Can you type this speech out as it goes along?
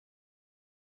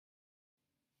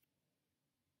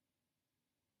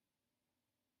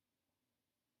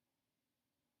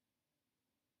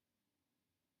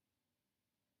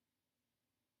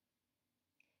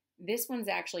This one's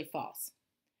actually false.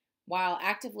 While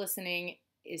active listening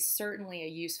is certainly a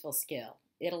useful skill,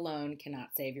 it alone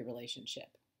cannot save your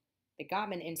relationship. The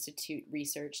Gottman Institute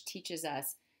research teaches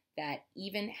us that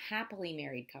even happily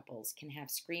married couples can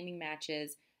have screaming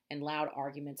matches, and loud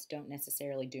arguments don't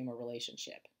necessarily doom a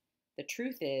relationship. The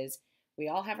truth is, we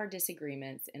all have our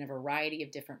disagreements in a variety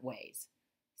of different ways.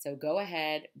 So go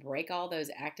ahead, break all those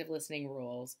active listening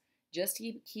rules. Just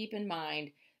keep in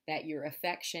mind that your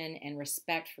affection and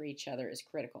respect for each other is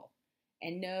critical.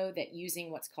 And know that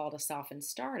using what's called a softened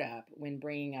startup when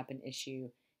bringing up an issue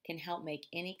can help make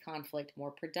any conflict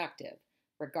more productive,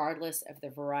 regardless of the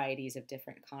varieties of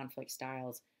different conflict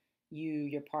styles you,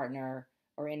 your partner,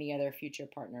 or any other future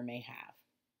partner may have.